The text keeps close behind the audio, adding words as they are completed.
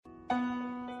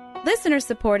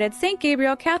Listener-supported St.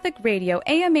 Gabriel Catholic Radio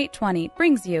AM 820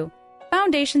 brings you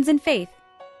Foundations in Faith.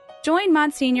 Join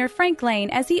Monsignor Frank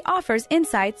Lane as he offers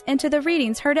insights into the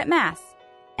readings heard at Mass.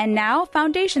 And now,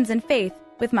 Foundations in Faith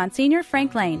with Monsignor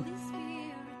Frank Lane.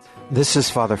 This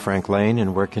is Father Frank Lane,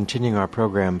 and we're continuing our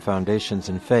program, Foundations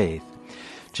in Faith.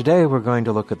 Today we're going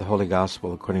to look at the Holy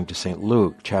Gospel according to St.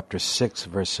 Luke, chapter 6,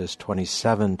 verses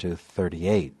 27 to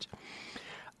 38.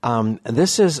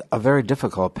 This is a very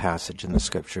difficult passage in the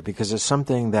Scripture because it's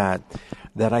something that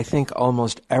I think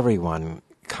almost everyone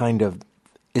kind of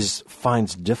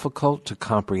finds difficult to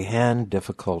comprehend,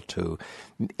 difficult to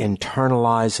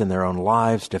internalize in their own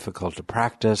lives, difficult to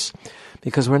practice,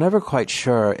 because we're never quite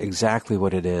sure exactly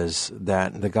what it is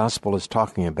that the Gospel is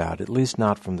talking about, at least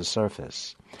not from the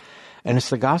surface. And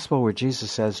it's the Gospel where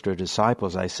Jesus says to his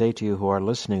disciples, "I say to you who are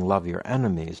listening, love your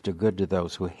enemies, do good to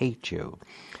those who hate you.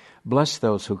 Bless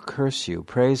those who curse you,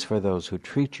 praise for those who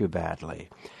treat you badly.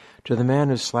 To the man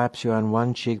who slaps you on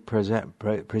one cheek, present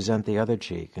the other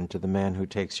cheek, and to the man who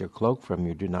takes your cloak from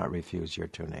you, do not refuse your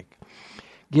tunic.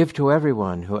 Give to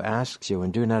everyone who asks you,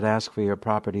 and do not ask for your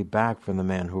property back from the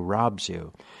man who robs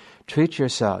you. Treat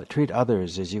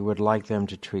others as you would like them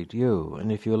to treat you,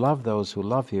 and if you love those who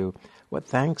love you, what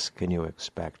thanks can you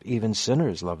expect? Even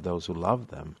sinners love those who love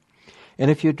them. And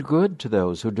if you do good to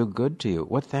those who do good to you,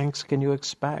 what thanks can you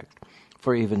expect?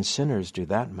 For even sinners do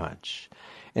that much.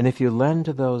 And if you lend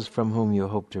to those from whom you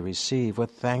hope to receive,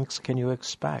 what thanks can you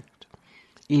expect?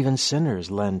 Even sinners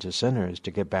lend to sinners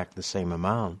to get back the same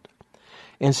amount.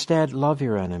 Instead, love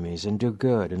your enemies and do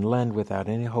good and lend without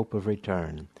any hope of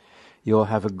return. You will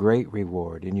have a great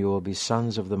reward, and you will be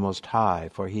sons of the Most High,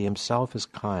 for he himself is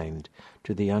kind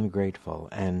to the ungrateful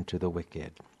and to the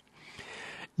wicked."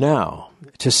 Now,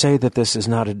 to say that this is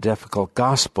not a difficult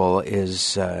gospel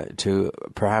is to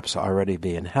perhaps already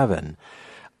be in heaven,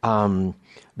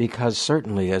 because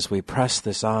certainly as we press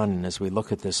this on and as we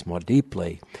look at this more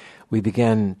deeply, we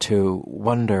begin to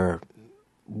wonder,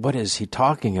 what is he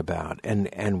talking about?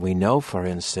 And we know, for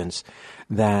instance,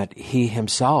 that he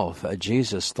himself,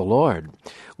 Jesus the Lord,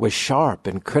 was sharp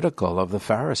and critical of the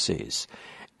Pharisees,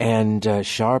 and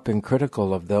sharp and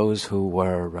critical of those who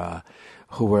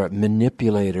were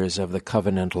manipulators of the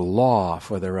covenantal law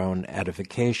for their own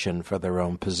edification, for their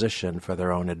own position, for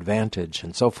their own advantage,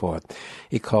 and so forth.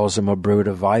 He calls them a brood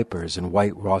of vipers and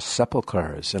whitewashed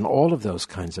sepulchres and all of those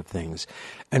kinds of things.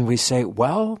 And we say,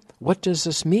 well, what does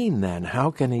this mean then?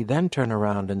 How can he then turn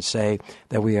around and say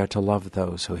that we are to love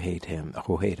those who hate him,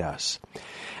 who hate us?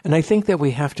 And I think that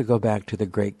we have to go back to the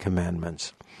great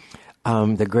commandments.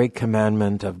 The great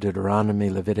commandment of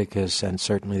Deuteronomy, Leviticus, and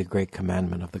certainly the great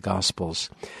commandment of the Gospels.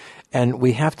 And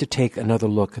we have to take another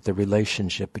look at the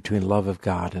relationship between love of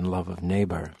God and love of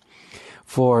neighbor.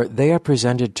 For they are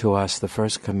presented to us, the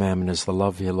first commandment is the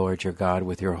love your Lord your God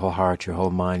with your whole heart, your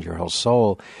whole mind, your whole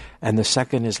soul. And the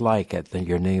second is like it,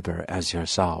 your neighbor as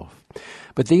yourself.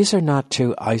 But these are not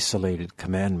two isolated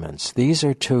commandments. These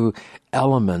are two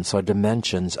elements or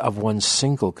dimensions of one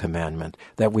single commandment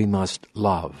that we must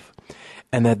love.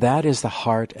 And that is the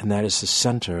heart and that is the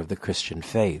center of the Christian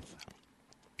faith.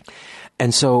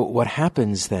 And so what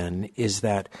happens then is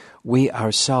that we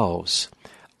ourselves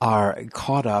are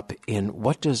caught up in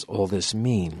what does all this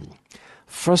mean?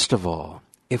 First of all,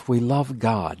 if we love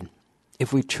God,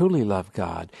 if we truly love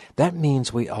God, that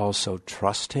means we also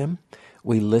trust him,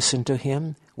 we listen to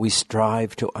him, we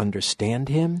strive to understand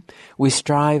him, we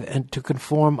strive and to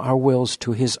conform our wills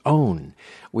to his own.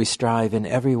 We strive in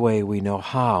every way we know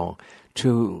how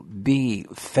to be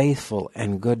faithful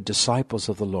and good disciples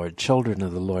of the Lord, children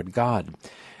of the Lord God.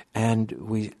 And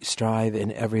we strive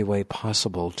in every way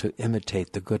possible to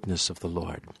imitate the goodness of the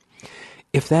Lord.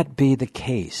 If that be the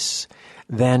case,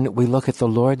 then we look at the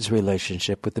Lord's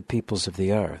relationship with the peoples of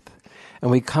the earth,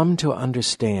 and we come to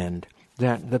understand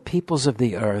that the peoples of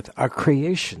the earth are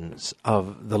creations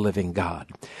of the living God.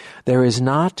 There is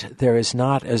not,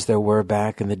 as there were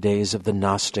back in the days of the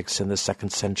Gnostics in the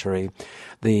 2nd century,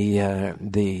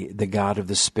 the God of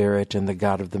the Spirit and the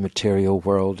God of the material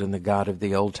world, and the God of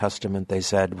the Old Testament, they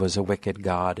said, was a wicked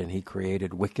God, and he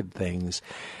created wicked things.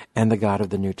 And the God of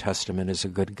the New Testament is a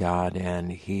good God,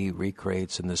 and he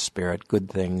recreates in the Spirit good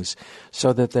things,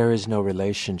 so that there is no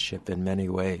relationship in many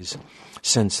ways,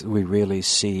 since we really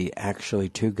see actually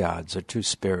two gods or two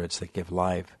spirits that give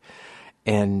life.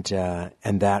 And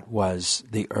that was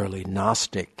the early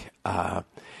Gnostic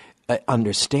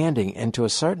understanding. And to a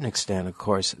certain extent, of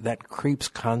course, that creeps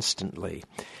constantly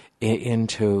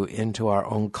into our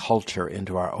own culture,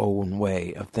 into our own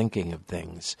way of thinking of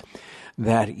things.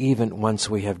 that even once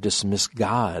we have dismissed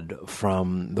God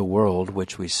from the world,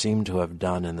 which we seem to have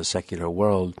done in the secular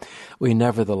world, we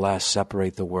nevertheless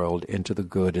separate the world into the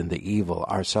good and the evil,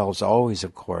 ourselves always,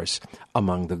 of course,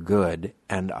 among the good,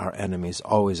 and our enemies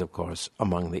always, of course,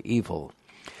 among the evil.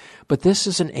 But this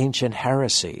is an ancient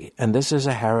heresy, and this is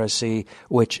a heresy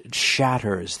which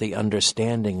shatters the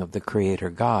understanding of the Creator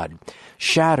God,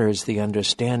 shatters the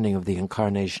understanding of the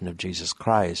incarnation of Jesus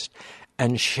Christ,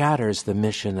 and shatters the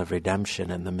mission of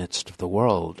redemption in the midst of the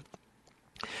world.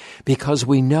 Because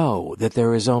we know that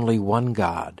there is only one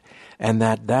God, and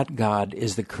that God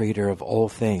is the creator of all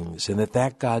things, and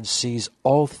that God sees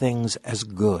all things as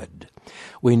good.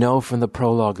 We know from the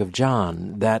prologue of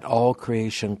John that all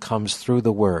creation comes through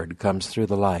the Word, comes through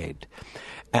the light,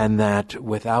 and that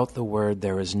without the Word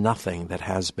there is nothing that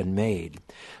has been made.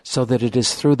 So that it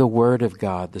is through the Word of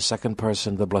God, the second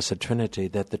person of the Blessed Trinity,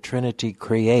 that the Trinity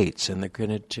creates, and the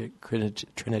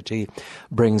Trinity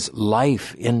brings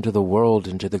life into the world,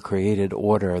 into the created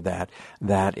order that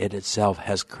it itself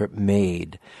has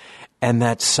made. And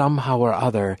that somehow or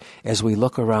other, as we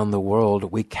look around the world,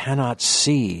 we cannot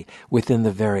see within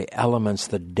the very elements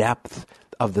the depth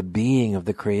of the being of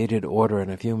the created order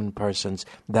and of human persons,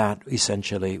 that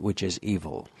essentially which is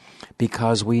evil.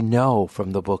 Because we know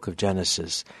from the book of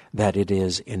Genesis that it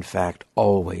is, in fact,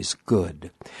 always good.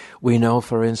 We know,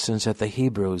 for instance, that the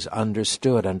Hebrews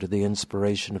understood under the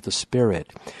inspiration of the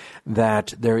Spirit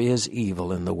that there is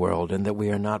evil in the world and that we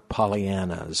are not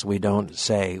Pollyannas. We don't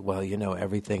say, well,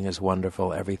 everything is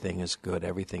wonderful, everything is good,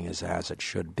 everything is as it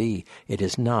should be. It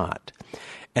is not.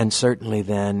 And certainly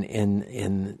then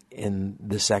in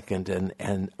the second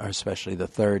and especially the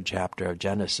third chapter of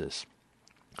Genesis,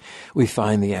 we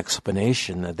find the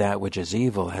explanation that which is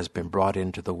evil has been brought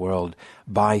into the world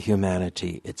by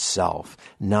humanity itself,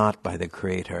 not by the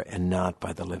Creator and not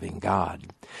by the living God.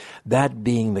 That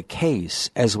being the case,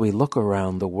 as we look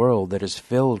around the world that is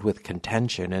filled with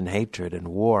contention and hatred and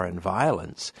war and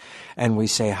violence, and we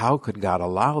say, how could God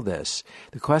allow this?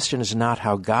 The question is not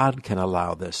how God can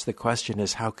allow this. The question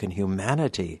is, how can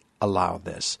humanity allow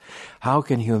this? How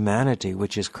can humanity,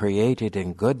 which is created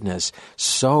in goodness,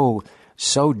 so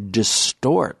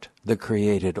distort the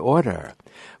created order?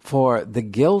 For the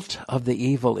guilt of the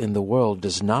evil in the world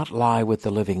does not lie with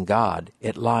the living God,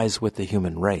 it lies with the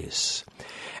human race.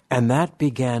 And that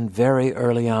began very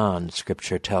early on,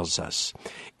 Scripture tells us,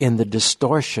 in the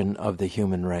distortion of the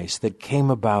human race that came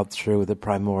about through the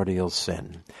primordial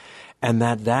sin. And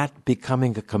that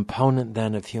becoming a component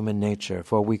then of human nature,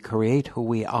 for we create who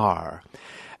we are,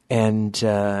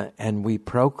 and we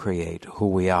procreate who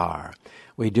we are.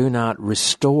 We do not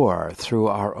restore through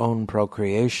our own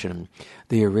procreation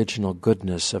the original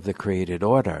goodness of the created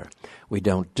order. We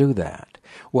don't do that.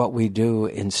 What we do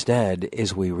instead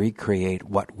is we recreate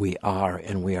what we are,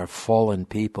 and we are fallen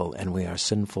people and we are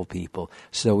sinful people,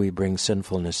 so we bring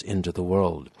sinfulness into the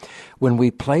world. When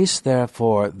we place,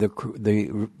 therefore,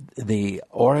 the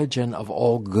origin of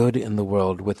all good in the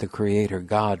world with the Creator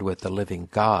God, with the living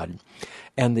God,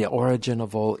 and the origin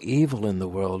of all evil in the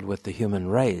world with the human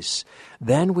race,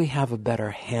 then we have a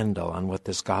better handle on what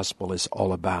this gospel is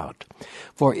all about.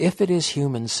 For if it is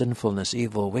human sinfulness,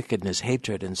 evil, wickedness,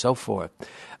 hatred, and so forth,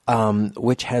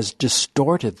 which has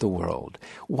distorted the world,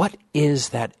 what is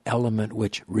that element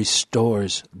which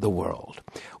restores the world?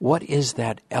 What is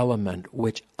that element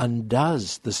which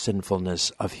undoes the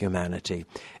sinfulness of humanity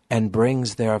and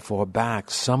brings, therefore,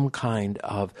 back some kind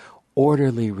of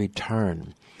orderly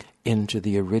return into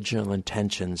the original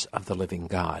intentions of the living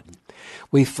God?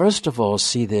 We first of all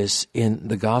see this in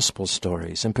the gospel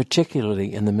stories, and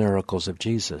particularly in the miracles of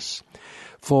Jesus.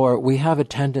 For we have a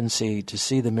tendency to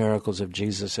see the miracles of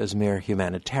Jesus as mere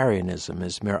humanitarianism,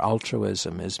 as mere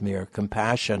altruism, as mere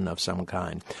compassion of some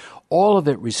kind. All of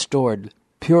it restored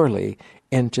purely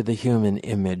into the human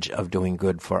image of doing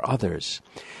good for others.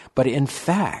 But in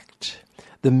fact,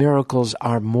 the miracles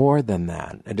are more than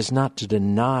that. It is not to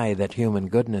deny that human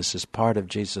goodness is part of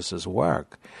Jesus'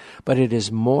 work, but it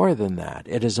is more than that.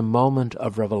 It is a moment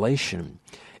of revelation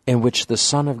in which the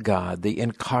Son of God, the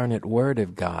incarnate Word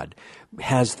of God,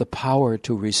 has the power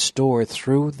to restore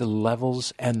through the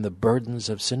levels and the burdens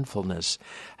of sinfulness,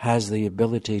 has the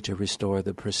ability to restore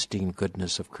the pristine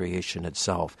goodness of creation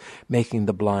itself, making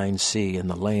the blind see and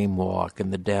the lame walk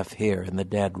and the deaf hear and the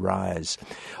dead rise.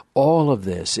 All of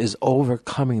this is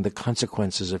overcoming the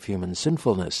consequences of human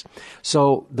sinfulness.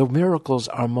 So the miracles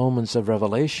are moments of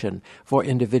revelation for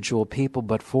individual people,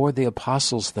 but for the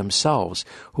apostles themselves,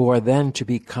 who are then to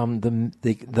become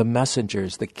the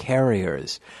messengers, the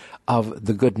carriers of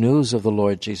the good news of the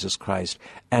Lord Jesus Christ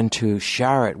and to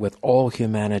share it with all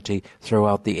humanity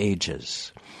throughout the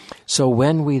ages. So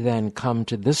when we then come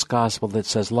to this gospel that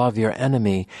says, love your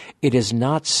enemy, it is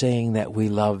not saying that we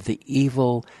love the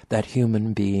evil that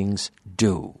human beings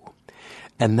do.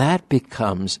 And that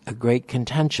becomes a great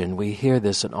contention. We hear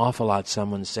this an awful lot,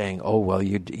 someone saying, oh, well,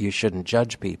 you shouldn't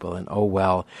judge people. And, oh,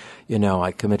 well,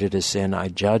 I committed a sin, I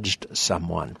judged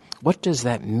someone. What does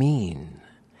that mean?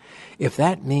 If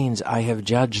that means I have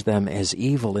judged them as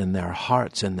evil in their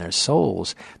hearts and their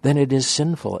souls, then it is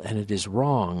sinful and it is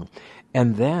wrong.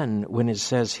 And then when it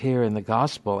says here in the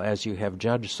gospel, as you have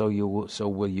judged, so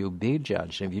will you be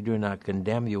judged. If you do not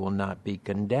condemn, you will not be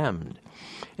condemned.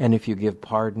 And if you give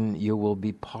pardon, you will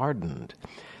be pardoned.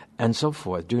 And so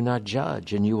forth. Do not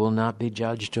judge, and you will not be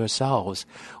judged yourselves.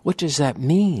 What does that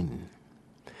mean?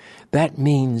 That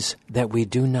means that we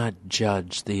do not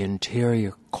judge the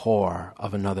interior core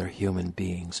of another human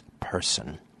being's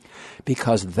person,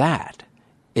 because that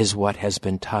is what has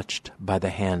been touched by the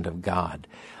hand of God.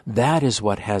 That is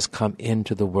what has come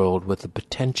into the world with the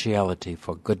potentiality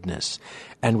for goodness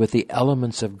and with the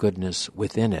elements of goodness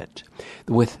within it,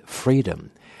 with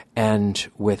freedom and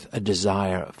with a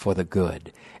desire for the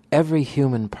good. Every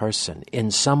human person,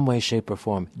 in some way, shape, or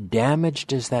form,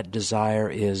 damaged as that desire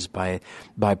is by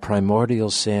primordial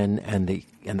sin and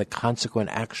the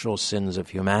consequent actual sins of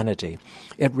humanity,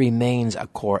 it remains a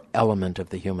core element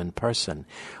of the human person.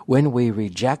 When we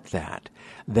reject that,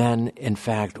 then, in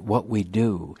fact, what we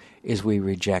do is we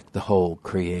reject the whole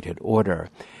created order.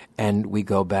 And we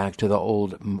go back to the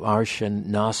old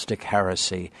Martian Gnostic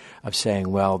heresy of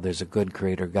saying, well, there's a good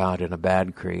creator God and a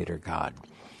bad creator God.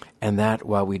 And that,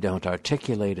 while we don't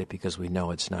articulate it because we know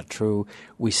it's not true,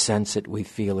 we sense it, we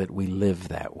feel it, we live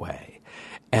that way.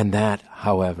 And that,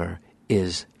 however,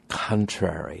 is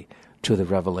contrary to the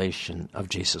revelation of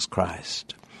Jesus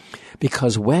Christ.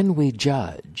 Because when we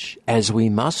judge, as we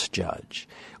must judge,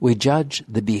 we judge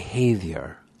the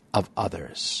behavior of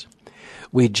others.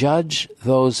 We judge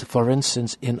those, for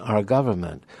instance, in our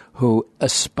government who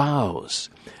espouse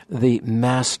the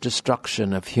mass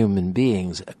destruction of human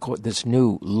beings, this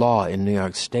new law in New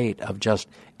York State of just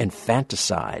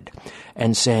infanticide,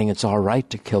 and saying it's all right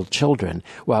to kill children,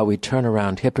 while we turn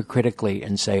around hypocritically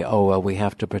and say, oh, well, we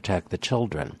have to protect the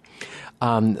children.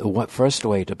 What first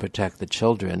way to protect the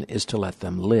children is to let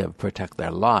them live, protect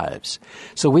their lives.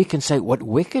 So we can say, what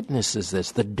wickedness is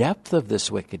this? The depth of this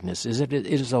wickedness is it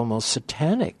is almost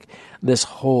satanic. This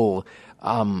whole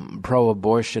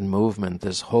pro-abortion movement,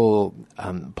 this whole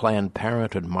Planned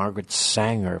Parenthood, Margaret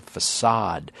Sanger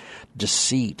facade,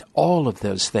 deceit, all of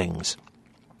those things.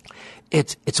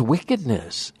 It's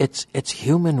wickedness. It's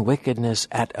human wickedness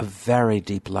at a very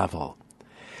deep level.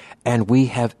 And we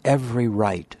have every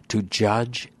right to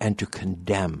judge and to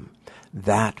condemn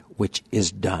that which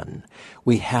is done.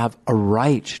 We have a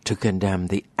right to condemn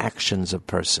the actions of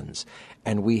persons,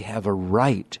 and we have a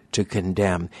right to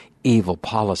condemn evil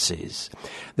policies.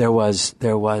 There was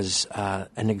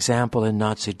an example in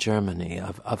Nazi Germany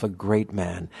of a great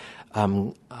man,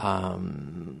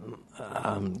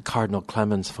 Cardinal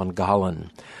Clemens von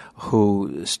Galen,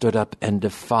 who stood up and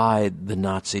defied the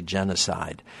Nazi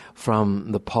genocide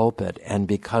from the pulpit, and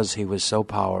because he was so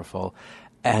powerful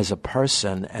as a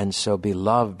person and so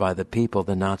beloved by the people,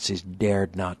 the Nazis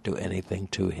dared not do anything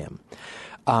to him.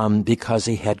 Because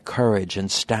he had courage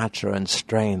and stature and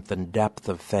strength and depth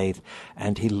of faith,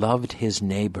 and he loved his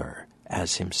neighbor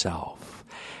as himself.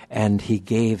 And he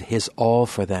gave his all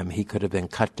for them. He could have been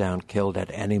cut down, killed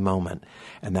at any moment,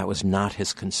 and that was not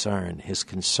his concern. His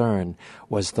concern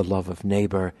was the love of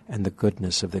neighbor and the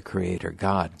goodness of the Creator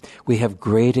God. We have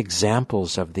great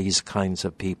examples of these kinds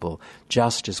of people,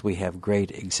 just as we have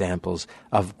great examples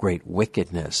of great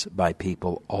wickedness by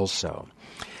people also.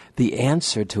 The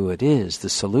answer to it is, the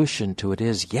solution to it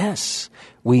is, yes,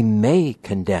 we may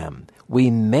condemn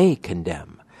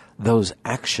those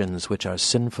actions which are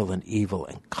sinful and evil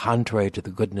and contrary to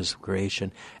the goodness of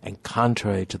creation and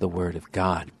contrary to the Word of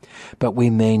God. But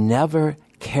we may never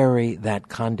carry that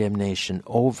condemnation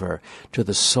over to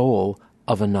the soul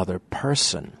of another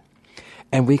person.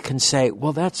 And we can say,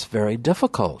 well, that's very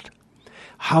difficult.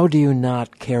 How do you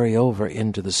not carry over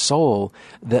into the soul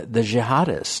the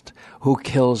jihadist who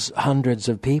kills hundreds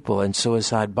of people and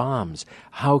suicide bombs?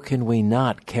 How can we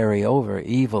not carry over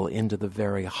evil into the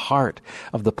very heart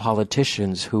of the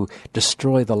politicians who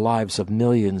destroy the lives of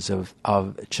millions of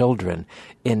children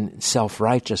in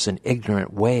self-righteous and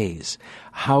ignorant ways?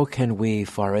 How can we,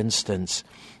 for instance,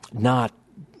 not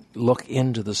look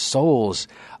into the souls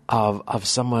of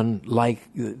someone like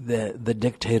the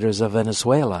dictators of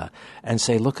Venezuela and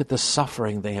say, look at the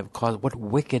suffering they have caused, what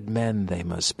wicked men they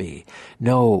must be.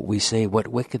 No, we say what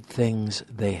wicked things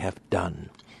they have done.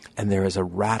 And there is a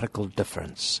radical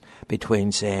difference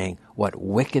between saying what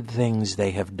wicked things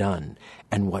they have done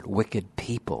and what wicked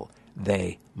people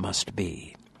they must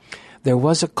be. There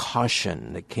was a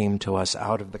caution that came to us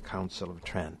out of the Council of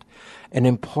Trent, an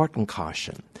important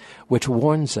caution, which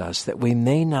warns us that we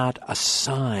may not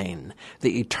assign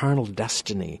the eternal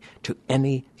destiny to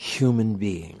any human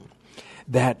being,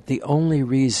 that the only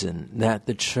reason that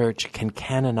the Church can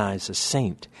canonize a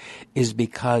saint is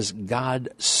because God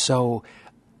so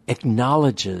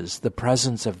acknowledges the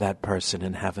presence of that person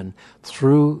in heaven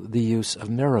through the use of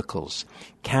miracles.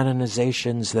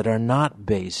 Canonizations that are not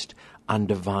based on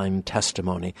divine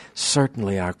testimony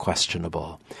certainly are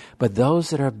questionable. But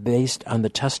those that are based on the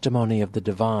testimony of the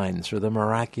divine through the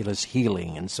miraculous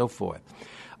healing and so forth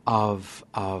of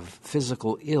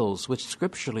physical ills, which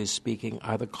scripturally speaking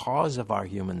are the cause of our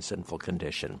human sinful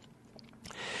condition,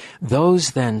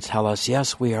 those then tell us,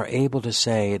 yes, we are able to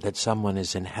say that someone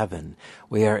is in heaven.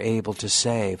 We are able to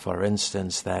say, for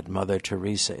instance, that Mother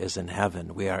Teresa is in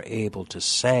heaven. We are able to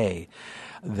say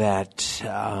that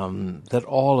that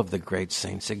all of the great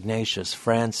saints, Ignatius,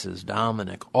 Francis,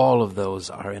 Dominic, all of those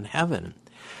are in heaven.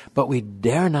 But we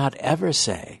dare not ever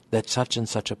say that such and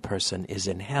such a person is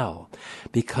in hell,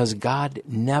 because God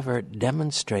never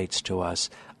demonstrates to us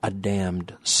a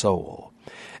damned soul.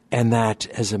 And that,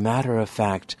 as a matter of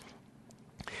fact,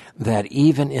 that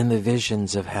even in the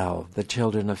visions of hell, the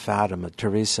children of Fatima,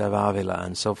 Teresa of Avila,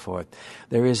 and so forth,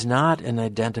 there is not an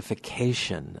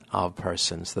identification of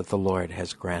persons that the Lord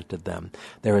has granted them.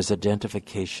 There is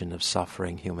identification of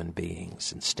suffering human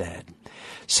beings instead.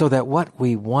 So that what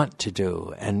we want to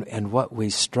do and what we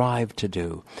strive to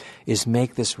do is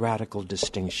make this radical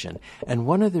distinction. And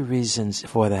one of the reasons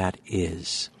for that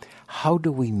is, how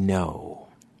do we know?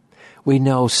 We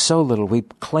know so little. We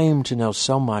claim to know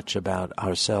so much about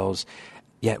ourselves,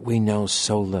 yet we know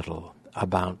so little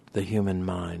about the human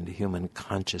mind, the human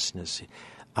consciousness,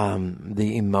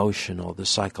 the emotional, the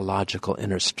psychological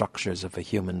inner structures of a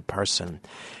human person.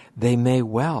 They may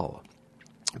well,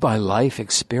 by life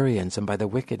experience and by the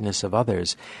wickedness of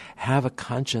others, have a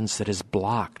conscience that is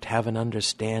blocked, have an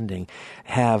understanding,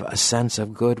 have a sense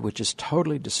of good which is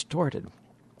totally distorted.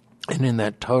 And in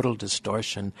that total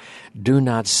distortion, do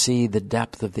not see the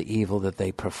depth of the evil that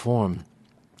they perform.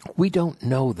 We don't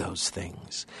know those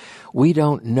things. We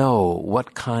don't know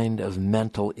what kind of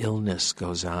mental illness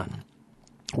goes on.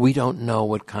 We don't know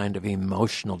what kind of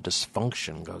emotional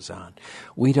dysfunction goes on.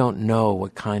 We don't know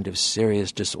what kind of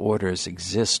serious disorders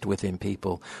exist within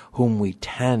people whom we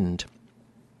tend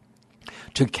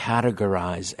to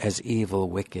categorize as evil,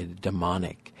 wicked,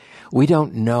 demonic. We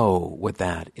don't know what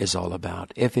that is all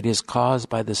about. If it is caused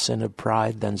by the sin of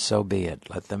pride, then so be it.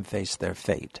 Let them face their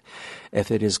fate. If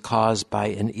it is caused by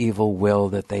an evil will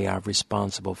that they are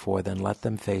responsible for, then let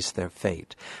them face their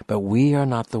fate. But we are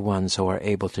not the ones who are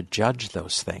able to judge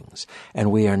those things,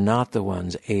 and we are not the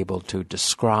ones able to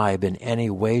describe in any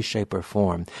way, shape, or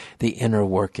form the inner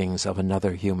workings of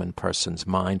another human person's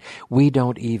mind. We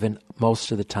don't even,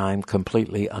 most of the time,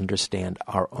 completely understand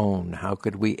our own. How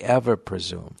could we ever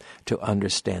presume to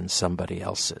understand somebody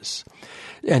else's?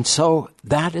 And so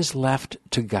that is left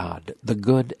to God, the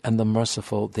good and the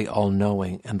merciful, the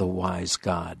all-knowing and the wise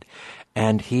God.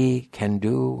 And He can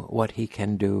do what He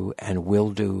can do and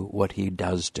will do what He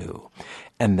does do.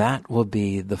 And that will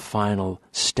be the final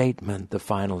statement, the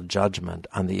final judgment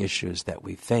on the issues that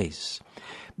we face.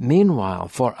 Meanwhile,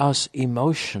 for us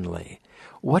emotionally,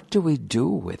 what do we do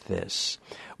with this?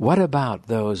 What about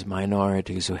those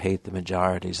minorities who hate the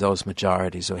majorities, those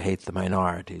majorities who hate the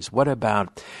minorities? What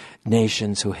about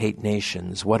nations who hate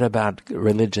nations? What about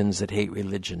religions that hate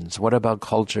religions? What about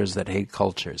cultures that hate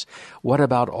cultures? What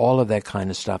about all of that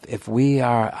kind of stuff? If we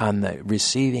are on the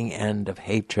receiving end of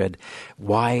hatred,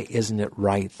 why isn't it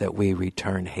right that we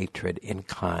return hatred in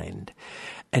kind?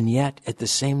 And yet, at the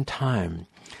same time,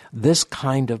 this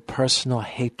kind of personal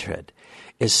hatred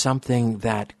is something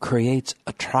that creates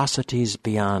atrocities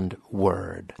beyond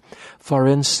word. For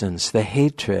instance, the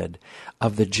hatred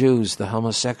of the Jews, the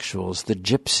homosexuals, the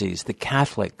gypsies, the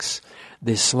Catholics,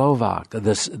 the Slovak,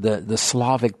 the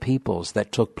Slavic peoples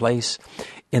that took place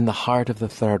in the heart of the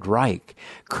Third Reich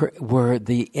were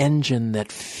the engine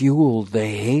that fueled the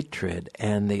hatred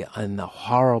and the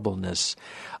horribleness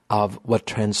of what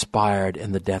transpired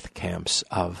in the death camps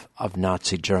of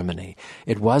Nazi Germany.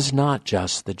 It was not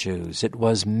just the Jews. It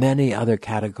was many other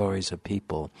categories of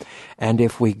people. And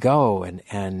if we go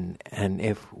and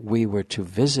if we were to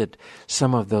visit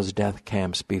some of those death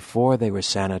camps before they were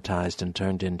sanitized and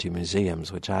turned into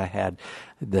museums, which I had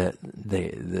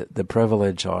the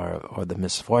privilege or the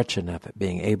misfortune of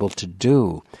being able to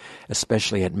do,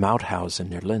 especially at Mauthausen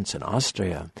near Linz in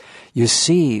Austria, you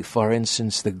see, for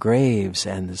instance, the graves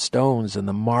and the stones and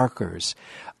the markers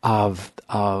of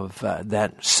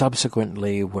that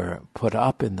subsequently were put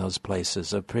up in those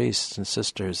places of priests and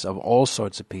sisters of all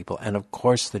sorts of people, and of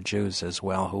course the Jews as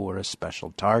well, who were a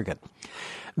special target.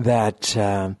 That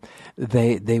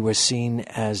they were seen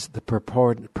as the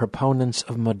proponents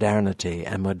of modernity,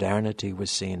 and modernity was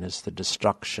seen as the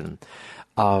destruction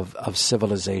of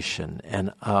civilization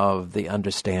and of the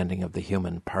understanding of the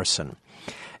human person.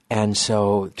 And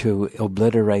so to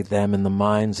obliterate them in the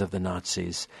minds of the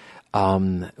Nazis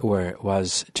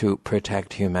was to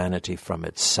protect humanity from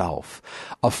itself.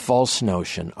 A false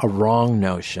notion, a wrong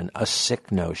notion, a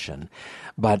sick notion.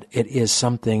 But it is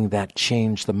something that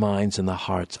changed the minds and the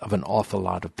hearts of an awful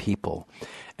lot of people.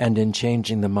 And in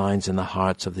changing the minds and the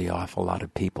hearts of the awful lot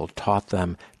of people, taught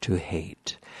them to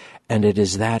hate. And it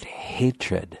is that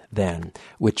hatred, then,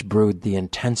 which brewed the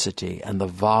intensity and the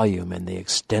volume and the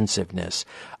extensiveness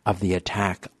of the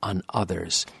attack on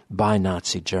others by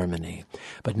Nazi Germany.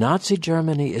 But Nazi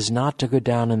Germany is not to go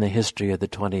down in the history of the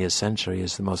 20th century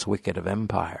as the most wicked of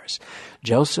empires.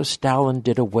 Joseph Stalin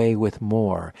did away with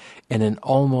more in an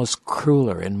almost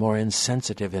crueler and more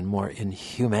insensitive and more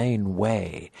inhumane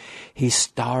way. He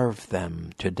starved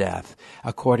them to death,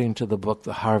 according to the book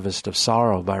The Harvest of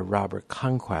Sorrow by Robert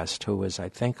Conquest, who was, I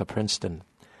think, a Princeton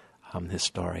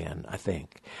historian, I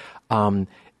think.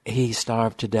 He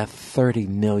starved to death 30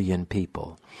 million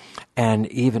people, and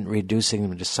even reducing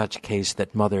them to such case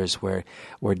that mothers were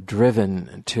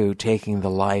driven to taking the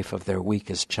life of their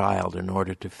weakest child in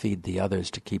order to feed the others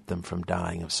to keep them from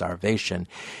dying of starvation.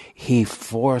 He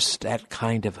forced that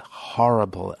kind of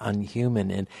horrible,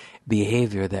 unhuman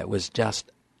behavior that was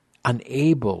just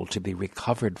unable to be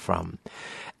recovered from.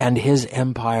 And his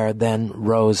empire then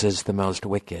rose as the most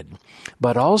wicked,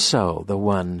 but also the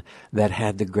one that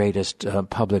had the greatest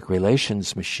public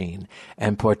relations machine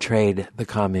and portrayed the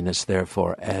communists,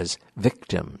 therefore, as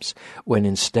victims, when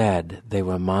instead they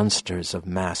were monsters of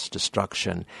mass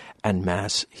destruction and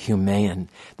mass humane.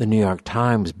 The New York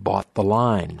Times bought the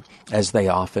line, as they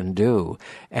often do,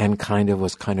 and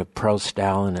was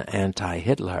pro-Stalin and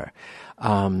anti-Hitler.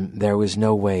 There was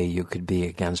no way you could be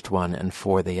against one and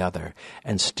for the other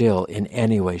and still in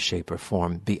any way, shape, or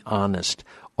form be honest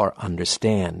or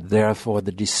understand. Therefore,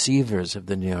 the deceivers of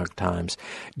the New York Times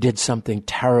did something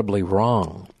terribly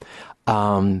wrong.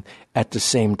 At the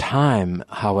same time,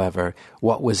 however,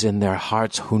 what was in their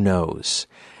hearts, who knows?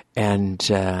 And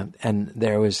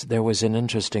there was an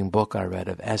interesting book I read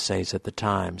of essays at the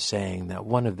time saying that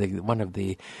one of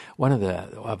the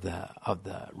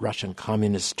Russian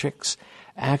communist tricks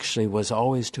actually was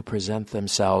always to present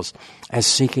themselves as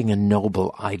seeking a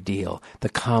noble ideal, the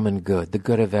common good, the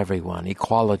good of everyone,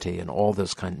 equality, and all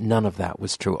those kind. None of that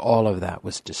was true. All of that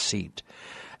was deceit,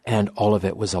 and all of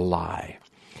it was a lie.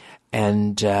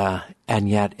 And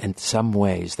yet, in some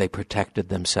ways, they protected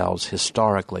themselves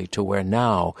historically to where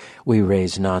now we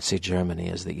raise Nazi Germany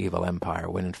as the evil empire,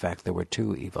 when in fact there were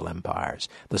two evil empires,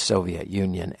 the Soviet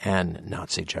Union and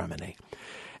Nazi Germany.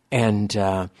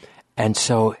 And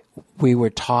so we were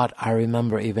taught, I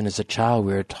remember even as a child,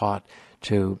 we were taught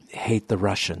to hate the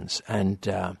Russians, and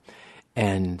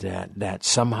that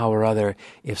somehow or other,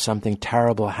 if something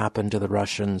terrible happened to the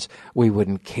Russians, we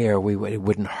wouldn't care. It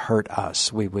wouldn't hurt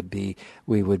us. We would be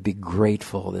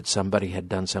grateful that somebody had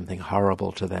done something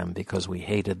horrible to them because we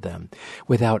hated them,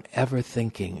 without ever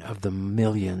thinking of the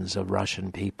millions of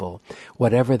Russian people,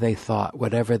 whatever they thought,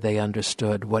 whatever they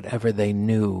understood, whatever they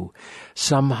knew.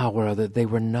 Somehow or other, they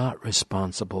were not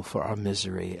responsible for our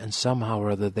misery, and somehow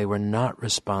or other, they were not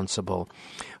responsible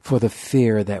for the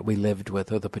fear that we lived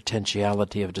with or the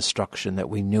potentiality of destruction that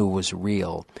we knew was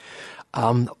real.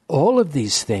 All of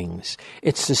these things,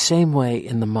 it's the same way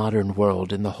in the modern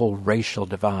world, in the whole racial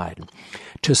divide.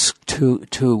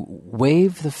 To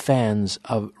wave the fans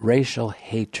of racial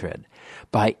hatred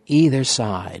by either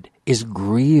side is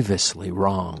grievously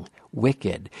wrong,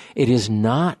 wicked. It is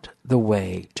not the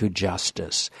way to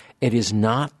justice. It is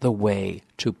not the way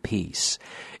to peace.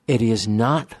 It is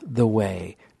not the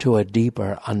way to a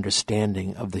deeper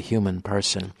understanding of the human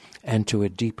person and to a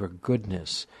deeper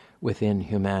goodness within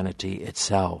humanity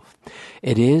itself.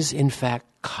 It is, in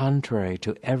fact, contrary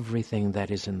to everything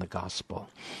that is in the gospel.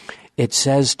 It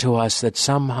says to us that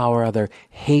somehow or other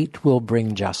hate will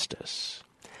bring justice.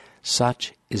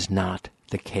 Such is not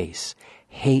the case.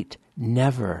 Hate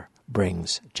never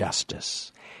brings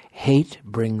justice. Hate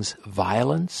brings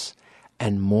violence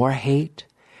and more hate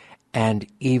and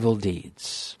evil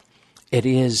deeds. It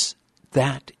is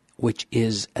that which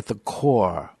is at the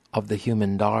core of the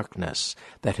human darkness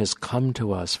that has come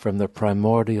to us from the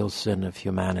primordial sin of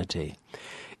humanity.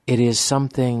 It is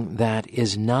something that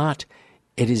does not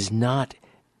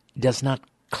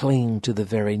cling to the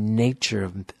very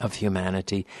nature of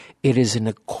humanity. It is an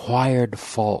acquired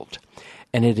fault,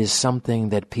 and it is something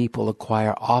that people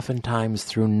acquire oftentimes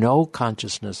through no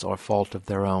consciousness or fault of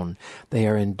their own. They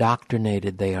are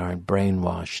indoctrinated, they are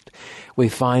brainwashed. We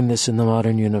find this in the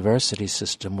modern university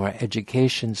system, where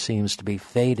education seems to be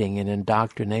fading and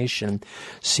indoctrination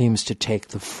seems to take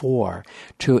the fore,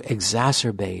 to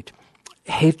exacerbate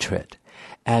hatred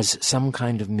as some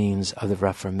kind of means of the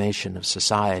reformation of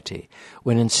society,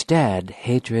 when instead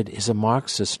hatred is a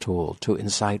Marxist tool to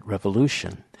incite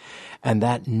revolution. And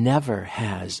that never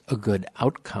has a good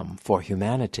outcome for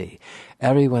humanity.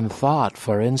 Everyone thought,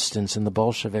 for instance, in the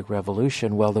Bolshevik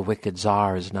Revolution, well, the wicked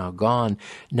Tsar is now gone.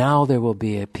 Now there will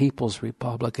be a People's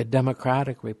Republic, a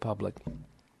democratic republic,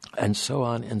 and so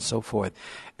on and so forth.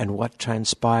 And what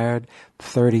transpired?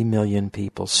 30 million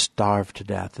people starved to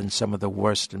death in some of the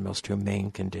worst and most humane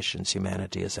conditions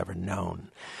humanity has ever known.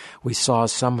 We saw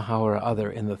somehow or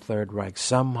other in the Third Reich,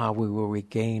 somehow we will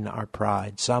regain our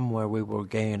pride, somewhere we will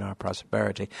gain our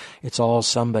prosperity. It's all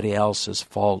somebody else's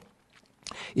fault.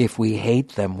 If we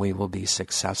hate them, we will be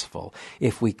successful.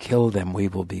 If we kill them, we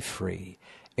will be free.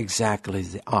 Exactly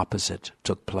the opposite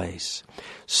took place.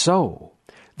 So,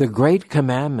 the great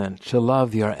commandment to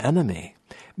love your enemy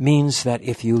means that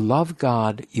if you love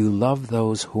God, you love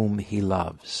those whom He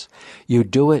loves. You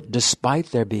do it despite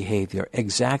their behavior,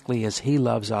 exactly as He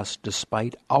loves us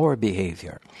despite our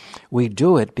behavior. We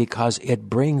do it because it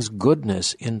brings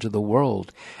goodness into the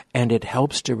world, and it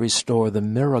helps to restore the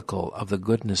miracle of the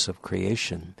goodness of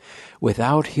creation.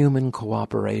 Without human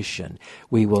cooperation,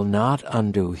 we will not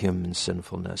undo human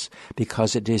sinfulness,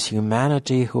 because it is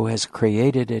humanity who has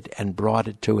created it and brought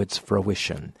it to its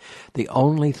fruition. The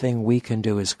only thing we can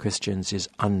do as Christians is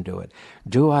undo it.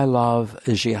 Do I love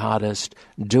a jihadist?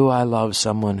 Do I love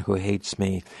someone who hates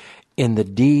me? In the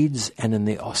deeds and in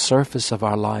the surface of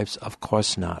our lives, of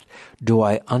course not. Do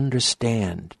I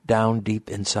understand down deep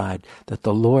inside that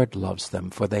the Lord loves them,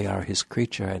 for they are His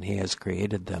creature and He has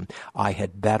created them? I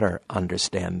had better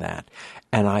understand that.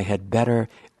 And I had better,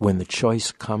 when the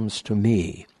choice comes to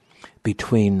me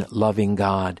between loving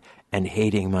God and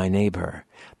hating my neighbor,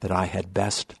 that I had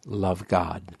best love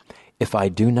God. If I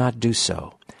do not do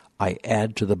so, I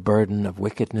add to the burden of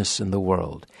wickedness in the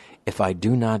world. If I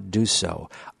do not do so,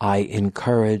 I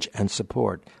encourage and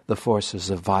support the forces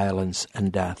of violence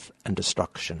and death and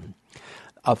destruction.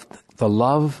 The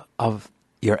love of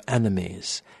your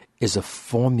enemies is a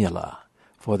formula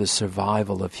for the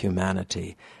survival of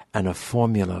humanity and a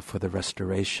formula for the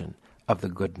restoration of the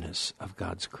goodness of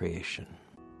God's creation.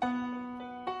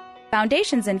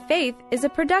 Foundations in Faith is a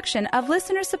production of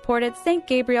listener-supported St.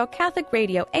 Gabriel Catholic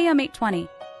Radio AM 820.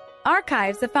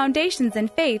 Archives of Foundations in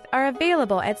Faith are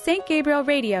available at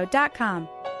stgabrielradio.com.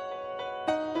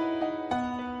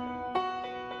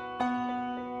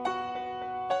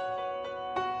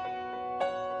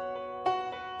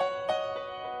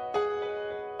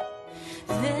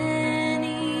 Veni,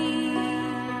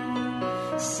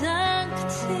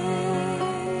 Sancte